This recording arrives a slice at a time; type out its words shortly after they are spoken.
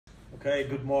Okay,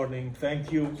 good morning.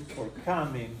 Thank you for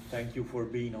coming. Thank you for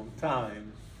being on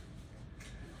time.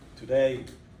 Today,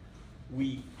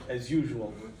 we, as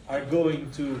usual, are going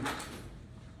to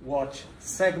watch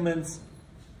segments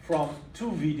from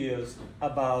two videos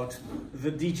about the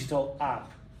digital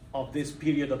app of this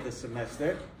period of the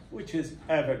semester, which is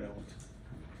Evernote.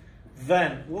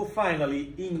 Then we'll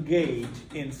finally engage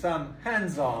in some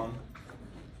hands-on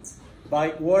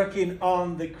by working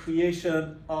on the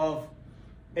creation of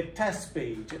a test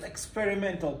page, an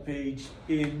experimental page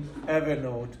in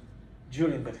Evernote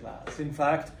during the class. In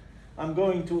fact, I'm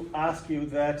going to ask you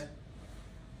that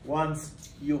once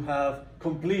you have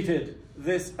completed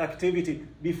this activity,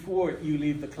 before you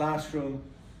leave the classroom,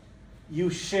 you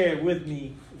share with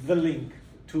me the link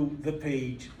to the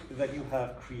page that you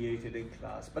have created in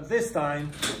class. But this time,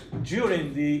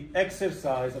 during the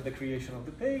exercise of the creation of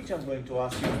the page, I'm going to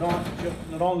ask you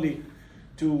not only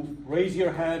to raise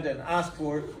your hand and ask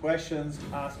for questions,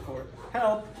 ask for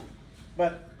help,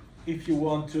 but if you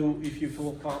want to, if you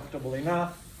feel comfortable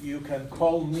enough, you can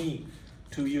call me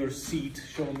to your seat,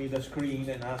 show me the screen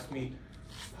and ask me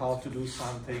how to do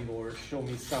something or show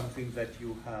me something that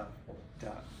you have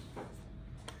done.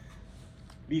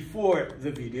 Before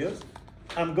the videos,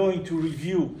 I'm going to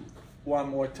review one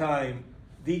more time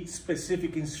the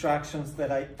specific instructions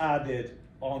that I added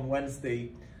on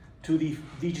Wednesday to the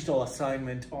digital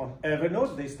assignment on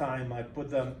Evernote. This time I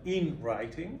put them in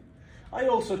writing. I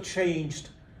also changed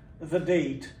the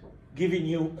date, giving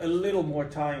you a little more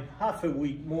time, half a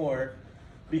week more,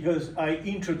 because I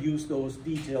introduced those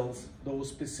details, those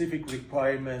specific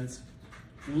requirements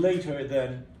later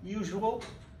than usual.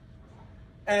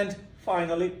 And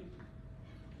finally,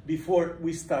 before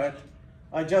we start,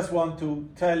 I just want to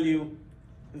tell you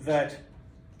that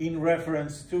in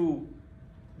reference to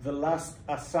the last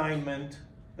assignment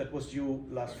that was due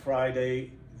last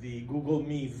Friday, the Google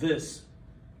Me This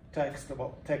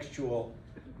textual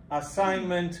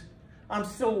assignment, I'm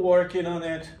still working on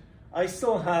it. I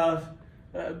still have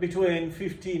between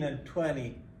 15 and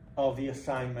 20 of the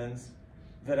assignments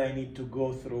that I need to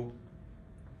go through.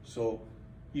 So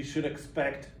you should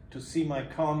expect to see my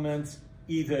comments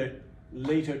either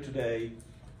later today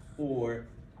or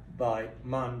by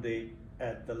Monday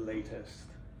at the latest.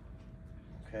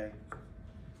 Okay.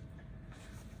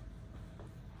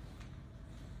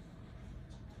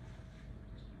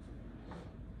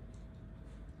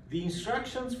 The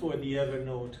instructions for the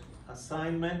Evernote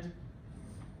assignment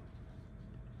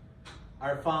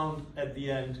are found at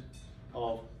the end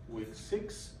of week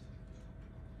 6.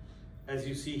 As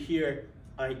you see here,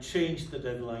 I changed the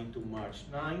deadline to March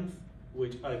 9th,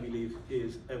 which I believe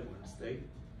is a Wednesday.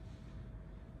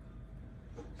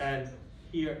 And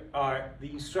here are the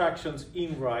instructions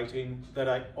in writing that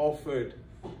I offered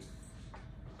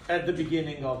at the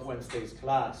beginning of Wednesday's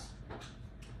class.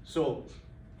 So,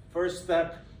 first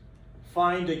step,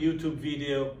 find a YouTube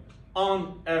video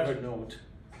on Evernote.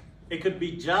 It could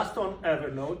be just on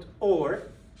Evernote, or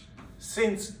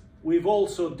since we've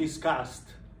also discussed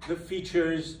the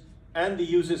features and the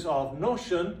uses of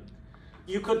Notion,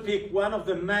 you could pick one of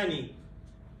the many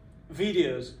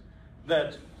videos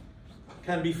that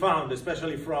can be found,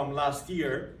 especially from last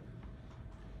year,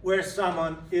 where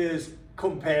someone is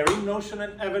comparing Notion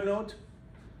and Evernote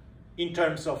in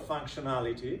terms of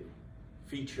functionality,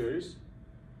 features,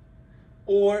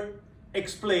 or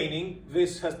explaining,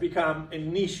 this has become a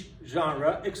niche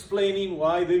genre, explaining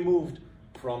why they moved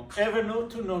from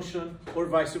Evernote to Notion, or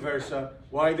vice versa,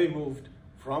 why they moved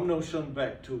from Notion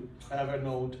back to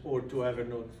Evernote or to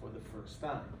Evernote for the first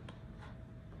time.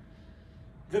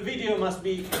 The video must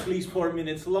be at least 4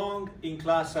 minutes long. In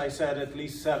class I said at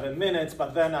least 7 minutes,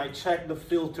 but then I checked the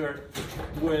filter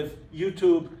with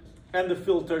YouTube, and the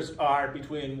filters are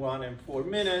between 1 and 4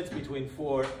 minutes, between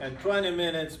 4 and 20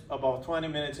 minutes, about 20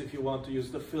 minutes if you want to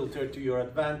use the filter to your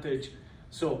advantage.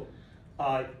 So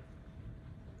I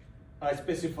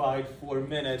specified 4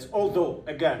 minutes, although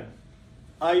again,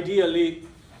 ideally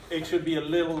it should be a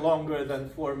little longer than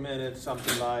 4 minutes,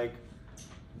 something like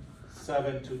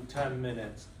 7 to 10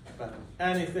 minutes. But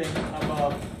anything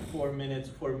above 4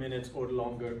 minutes or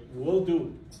longer will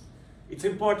do. It's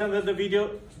important that the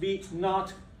video be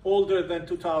not older than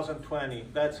 2020.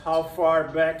 That's how far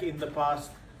back in the past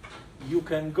you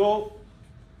can go,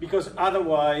 because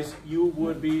otherwise you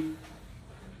would be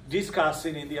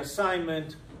discussing in the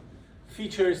assignment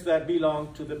features that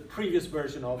belong to the previous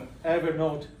version of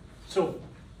Evernote. So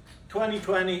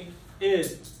 2020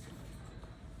 is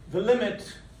the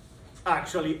limit.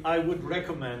 Actually, I would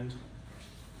recommend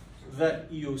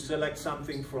that you select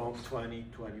something from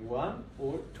 2021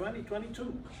 or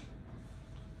 2022.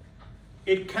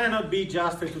 it cannot be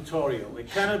just a tutorial. It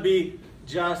cannot be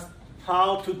just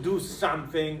how to do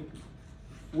something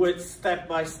with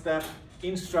step-by-step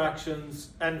instructions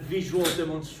and visual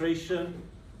demonstration.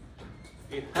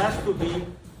 It has to be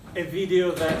a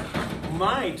video that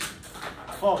might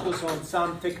focus on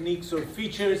some techniques or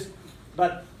features,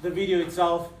 but the video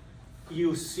itself,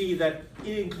 you see that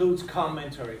it includes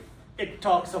commentary. It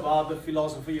talks about the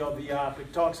philosophy of the app.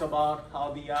 It talks about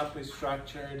how the app is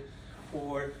structured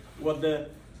or what the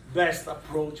best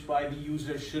approach by the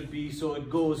user should be. So it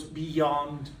goes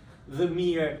beyond the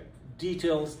mere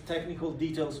details, technical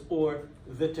details, or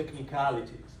the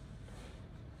technicalities.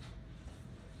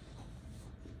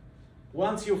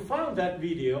 Once you found that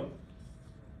video,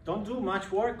 don't do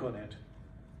much work on it.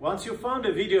 Once you found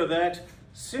a video that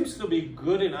seems to be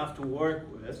good enough to work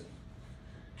with,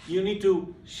 you need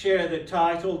to share the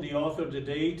title, the author, the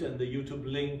date, and the YouTube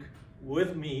link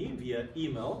with me via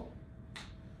email.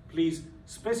 Please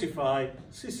specify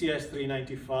CCS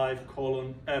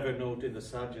 395:Evernote in the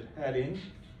subject heading.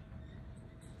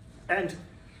 And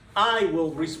I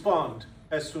will respond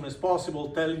as soon as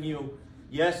possible telling you,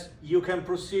 yes, you can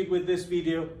proceed with this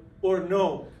video, or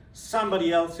no,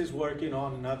 somebody else is working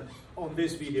on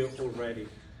this video already.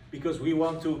 Because we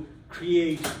want to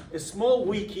create a small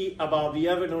wiki about the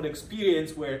Evernote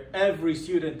experience where every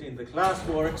student in the class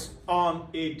works on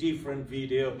a different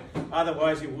video.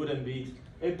 Otherwise, it wouldn't be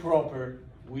a proper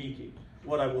wiki.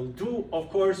 What I will do, of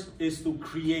course, is to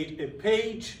create a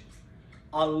page.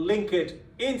 I'll link it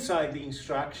inside the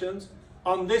instructions.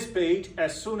 On this page,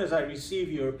 as soon as I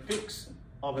receive your pics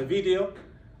of a video,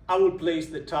 I will place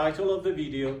the title of the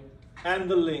video and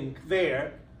the link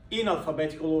there in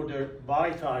alphabetical order by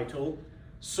title,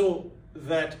 so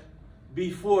that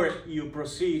before you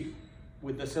proceed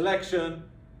with the selection,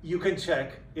 you can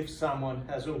check if someone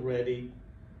has already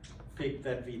picked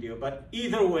that video. But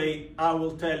either way, I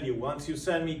will tell you, once you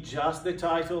send me just the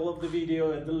title of the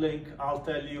video and the link, I'll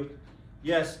tell you,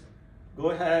 yes, go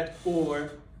ahead,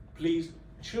 or please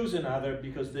choose another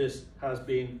because this has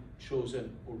been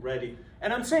chosen already.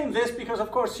 And I'm saying this because, of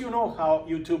course, you know how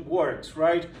YouTube works,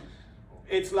 right?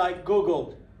 It's like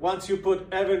Google. Once you put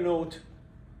Evernote,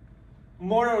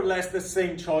 more or less the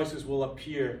same choices will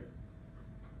appear.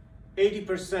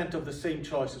 80% of the same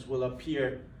choices will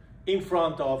appear in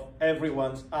front of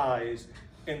everyone's eyes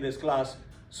in this class.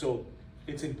 So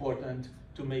it's important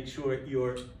to make sure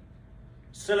your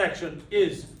selection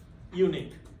is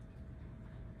unique.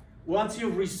 Once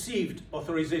you've received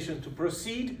authorization to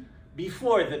proceed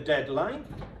before the deadline,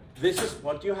 this is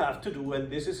what you have to do, and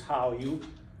this is how you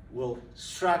will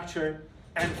structure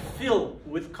and fill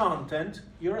with content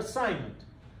your assignment.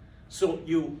 So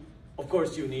of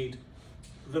course, you need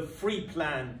the free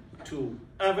plan to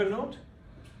Evernote,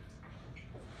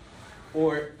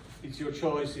 or it's your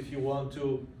choice if you want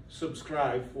to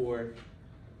subscribe for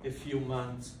a few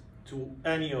months to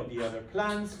any of the other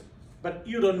plans, but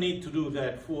you don't need to do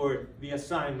that for the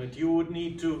assignment. You would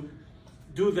need to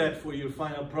do that for your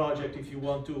final project if you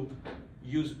want to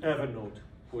use Evernote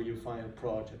for your final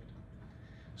project.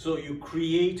 So you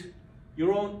create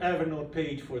your own Evernote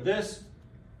page for this,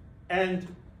 and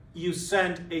you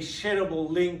send a shareable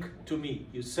link to me.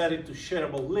 You set it to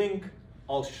shareable link.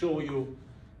 I'll show you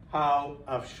how.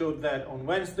 I've showed that on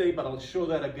Wednesday, but I'll show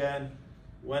that again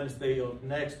Wednesday of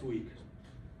next week.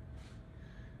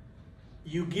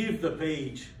 You give the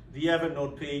page, the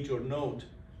Evernote page or note,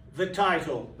 the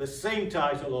title, the same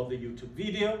title of the YouTube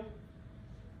video.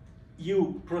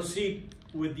 You proceed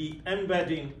with the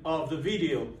embedding of the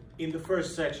video in the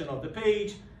first section of the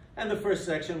page, and the first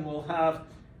section will have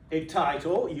a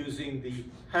title using the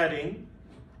heading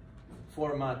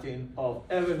formatting of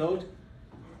Evernote.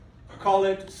 Call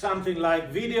it something like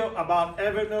video about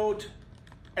Evernote,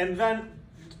 and then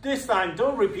this time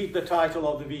don't repeat the title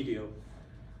of the video.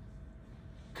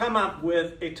 Come up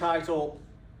with a title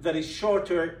that is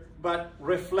shorter but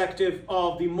reflective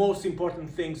of the most important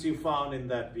things you found in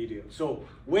that video. So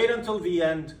wait until the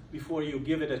end before you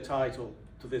give it a title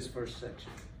to this first section.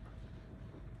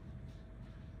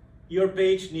 Your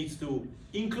page needs to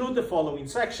include the following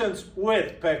sections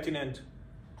with pertinent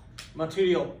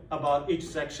material about each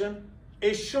section,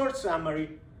 a short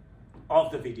summary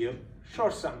of the video,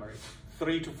 short summary,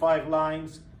 3 to 5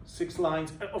 lines, 6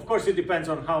 lines. Of course, it depends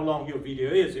on how long your video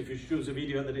is. If you choose a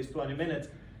video that is 20 minutes,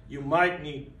 you might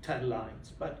need 10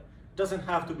 lines, but it doesn't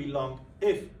have to be long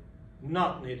if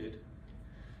not needed.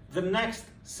 The next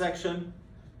section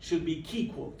should be key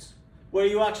quotes, where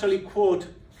you actually quote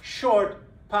short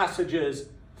passages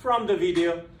from the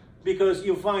video, because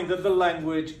you find that the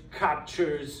language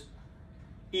captures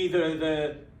either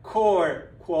the core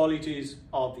qualities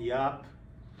of the app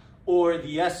or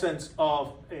the essence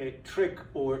of a trick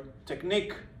or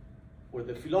technique, or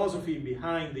the philosophy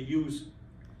behind the use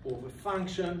of a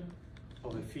function,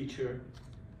 of a feature.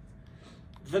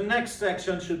 The next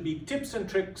section should be tips and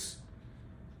tricks.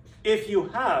 If you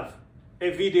have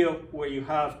a video where you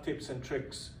have tips and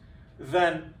tricks,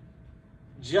 then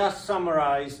just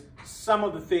summarize some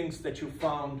of the things that you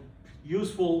found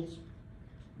useful,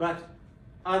 but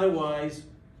otherwise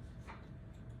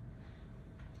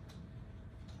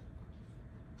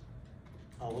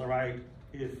I'll write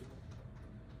if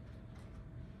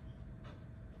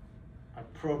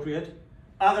appropriate.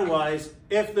 Otherwise,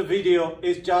 if the video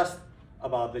is just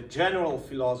about the general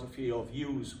philosophy of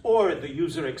use or the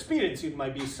user experience, it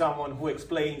might be someone who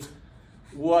explains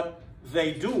what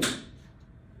they do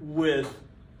with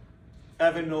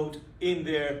Evernote in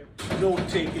their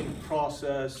note-taking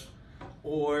process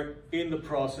or in the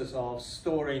process of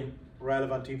storing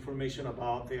relevant information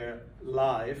about their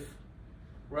life,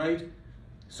 right?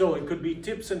 So it could be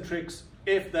tips and tricks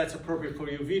if that's appropriate for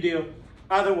your video.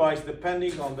 Otherwise,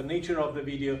 depending on the nature of the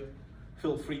video,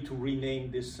 feel free to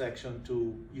rename this section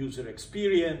to user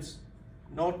experience,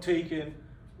 note-taking,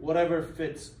 whatever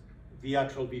fits the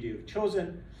actual video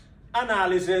chosen.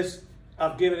 Analysis,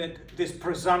 I've given it this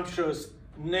presumptuous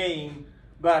name,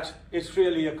 but it's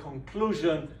really a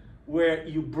conclusion where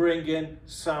you bring in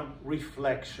some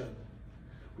reflection,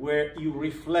 where you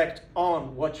reflect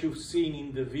on what you've seen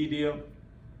in the video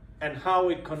and how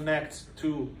it connects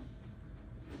to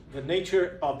the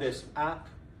nature of this app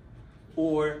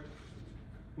or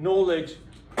knowledge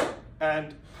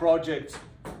and projects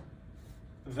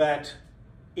that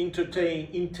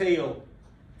entail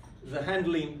the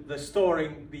handling, the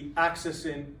storing, the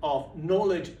accessing of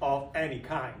knowledge of any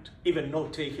kind. Even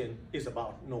note-taking is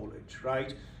about knowledge,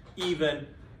 right? Even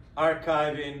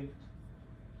archiving,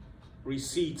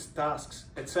 receipts, tasks,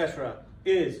 etc.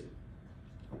 is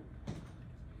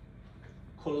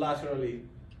collaterally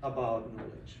about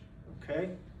knowledge,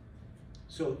 okay?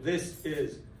 So this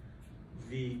is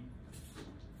the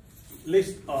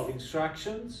list of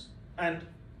instructions, and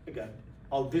again,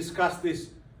 I'll discuss this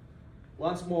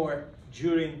once more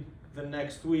during the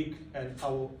next week, and I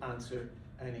will answer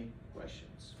any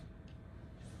questions.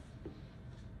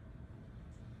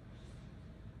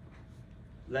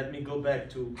 Let me go back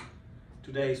to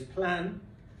today's plan.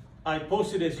 I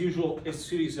posted, as usual, a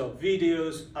series of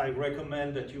videos. I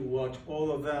recommend that you watch all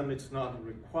of them. It's not a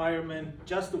requirement,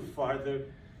 just to further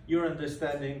your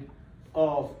understanding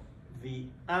of the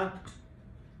app.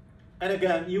 And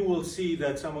again, you will see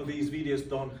that some of these videos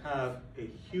don't have a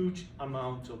huge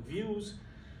amount of views,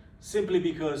 simply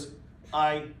because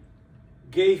I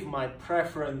gave my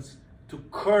preference to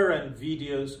current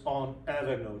videos on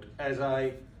Evernote. As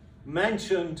I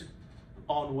mentioned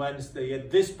on Wednesday,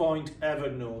 at this point,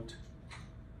 Evernote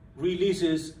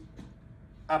releases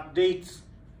updates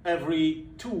every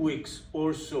 2 weeks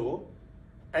or so,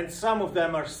 and some of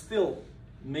them are still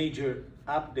major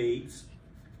updates.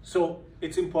 So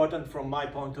it's important from my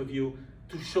point of view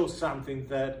to show something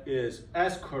that is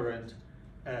as current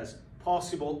as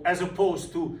possible, as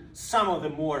opposed to some of the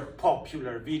more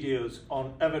popular videos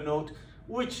on Evernote,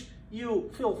 which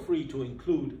you feel free to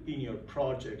include in your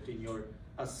project, in your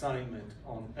assignment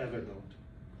on Evernote.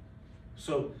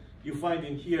 So you find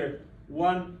in here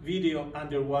one video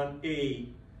under 1A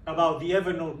about the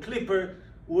Evernote Clipper,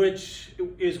 which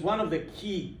is one of the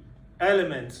key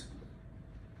elements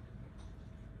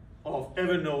of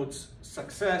Evernote's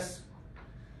success.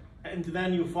 And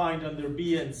then you find under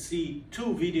B and C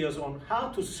 2 videos on how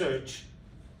to search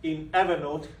in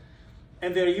Evernote,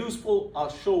 and they're useful.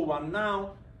 I'll show one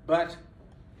now, but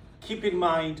keep in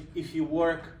mind, if you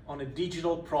work on a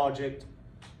digital project,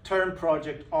 term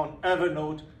project on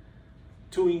Evernote,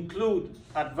 to include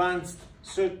advanced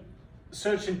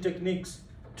searching techniques,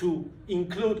 to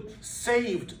include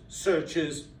saved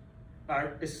searches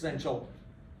are essential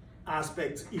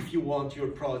aspects if you want your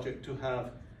project to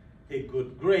have a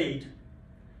good grade.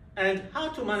 And how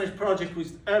to manage project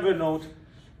with Evernote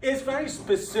is very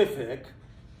specific,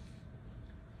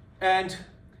 and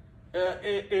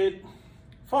it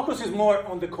focuses more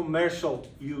on the commercial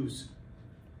use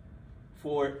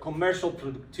for commercial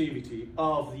productivity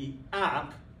of the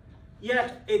app,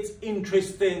 yet it's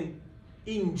interesting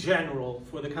in general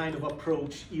for the kind of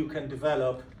approach you can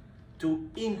develop to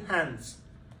enhance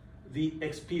the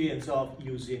experience of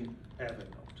using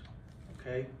Evernote,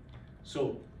 okay?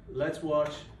 So let's start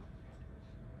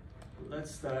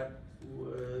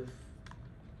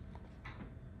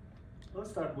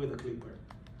with a clipper.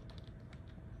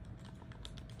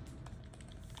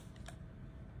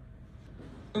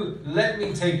 Let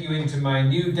me take you into my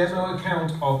new demo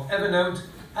account of Evernote.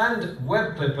 and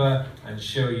Web Clipper and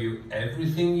show you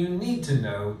everything you need to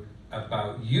know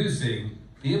about using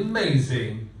the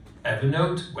amazing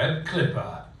Evernote Web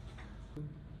Clipper.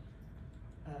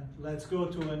 And let's go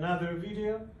to another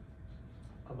video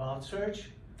about search,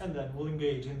 and then we'll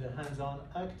engage in the hands-on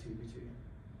activity.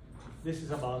 This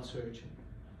is about searching.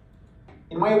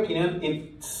 In my opinion,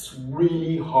 it's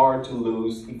really hard to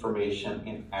lose information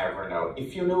in Evernote.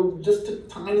 If you know just a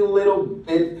tiny little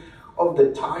bit of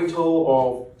the title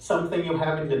of something you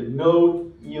have in the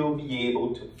note, you'll be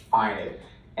able to find it.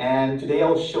 And today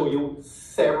I'll show you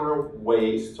several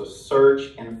ways to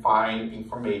search and find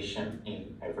information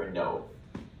in Evernote.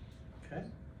 Okay.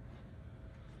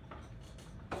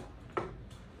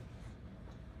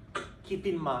 Keep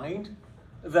in mind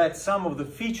that some of the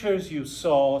features you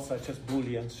saw, such as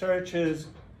Boolean searches,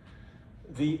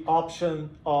 the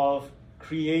option of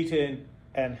creating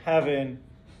and having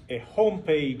a home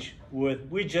page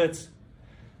with widgets,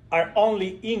 are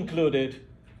only included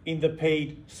in the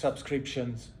paid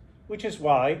subscriptions, which is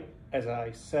why, as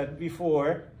I said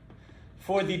before,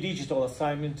 for the digital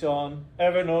assignment on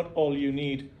Evernote, all you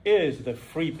need is the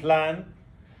free plan.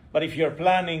 But if you're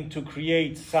planning to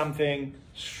create something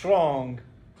strong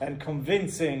and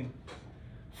convincing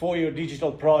for your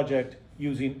digital project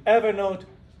using Evernote,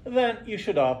 then you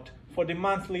should opt for the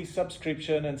monthly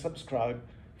subscription and subscribe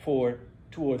for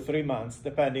 2 or 3 months,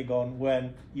 depending on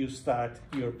when you start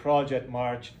your project,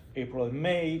 March, April, and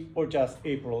May, or just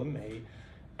April and May.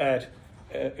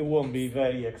 It won't be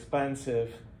very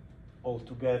expensive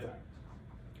altogether.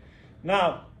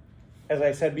 Now, as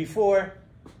I said before,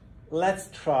 let's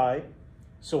try.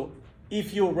 So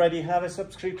if you already have a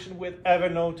subscription with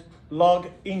Evernote, log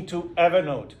into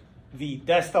Evernote, the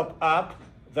desktop app.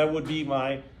 That would be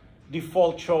my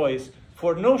default choice.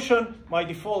 For Notion, my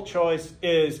default choice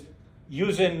is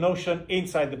using Notion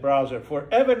inside the browser. For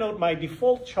Evernote, my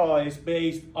default choice,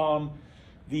 based on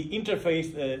the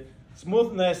interface, the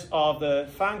smoothness of the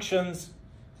functions,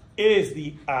 is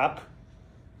the app,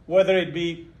 whether it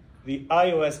be the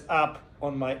iOS app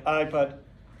on my iPad,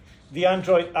 the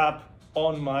Android app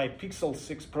on my Pixel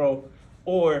 6 Pro,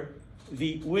 or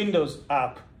the Windows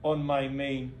app on my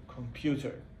main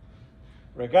computer.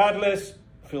 Regardless,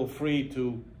 feel free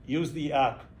to use the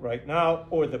app right now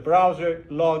or the browser,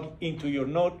 log into your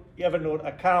Evernote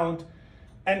account,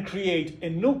 and create a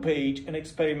new page and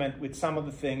experiment with some of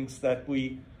the things that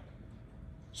we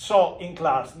saw in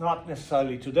class, not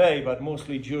necessarily today, but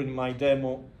mostly during my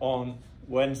demo on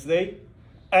Wednesday.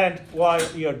 And while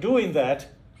you're doing that,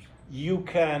 you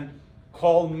can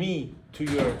call me to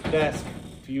your desk,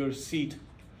 to your seat,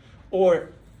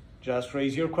 or just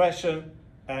raise your question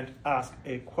and ask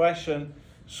a question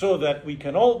so that we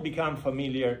can all become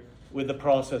familiar with the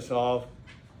process of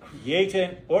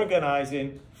creating,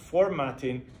 organizing,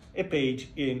 formatting a page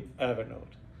in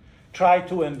Evernote. Try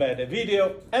to embed a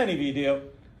video, any video.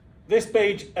 This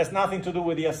page has nothing to do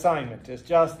with the assignment. It's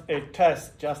just a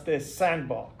test, just a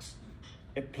sandbox,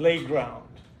 a playground.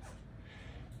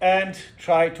 And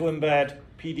try to embed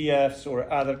PDFs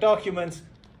or other documents.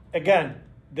 Again,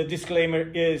 the disclaimer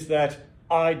is that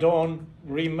I don't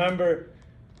remember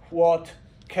what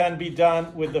can be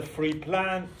done with the free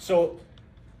plan, so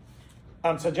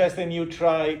I'm suggesting you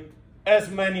try as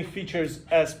many features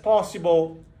as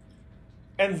possible,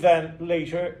 and then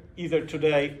later, either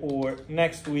today or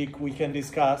next week, we can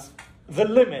discuss the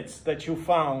limits that you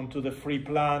found to the free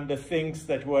plan, the things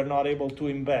that were not able to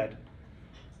embed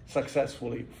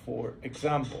successfully. For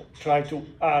example, try to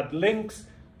add links,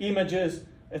 images,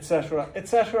 etc.,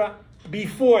 etc.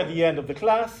 before the end of the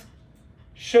class.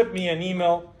 Shoot me an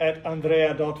email at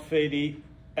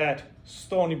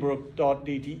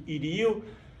andrea.fedi@stonybrook.edu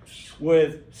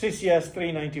with CCS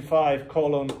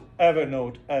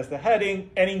 395:Evernote as the heading,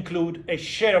 and include a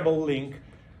shareable link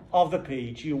of the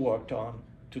page you worked on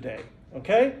today.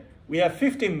 Okay? We have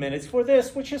 15 minutes for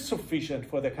this, which is sufficient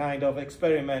for the kind of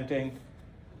experimenting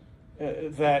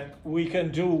that we can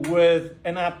do with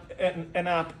an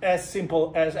app as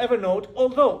simple as Evernote,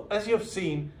 although, as you've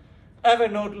seen,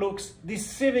 Evernote looks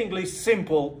deceivingly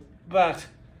simple, but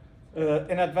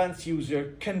an advanced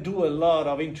user can do a lot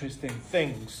of interesting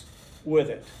things with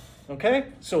it. Okay?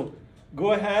 So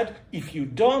go ahead. If you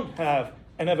don't have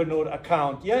an Evernote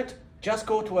account yet, just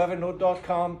go to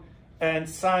evernote.com and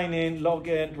sign in, log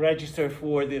in, register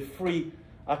for the free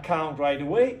account right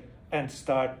away and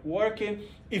start working.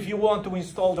 If you want to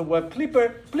install the Web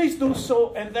Clipper, please do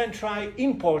so, and then try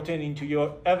importing into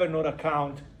your Evernote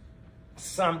account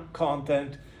some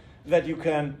content that you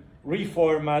can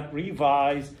reformat,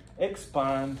 revise,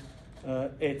 expand,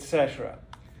 etc.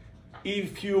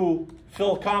 If you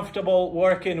feel comfortable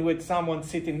working with someone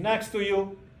sitting next to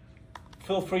you,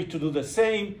 feel free to do the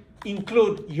same.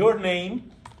 Include your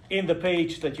name in the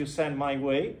page that you send my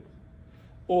way,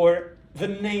 or the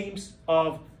names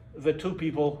of the two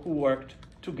people who worked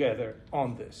together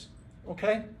on this.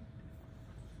 Okay?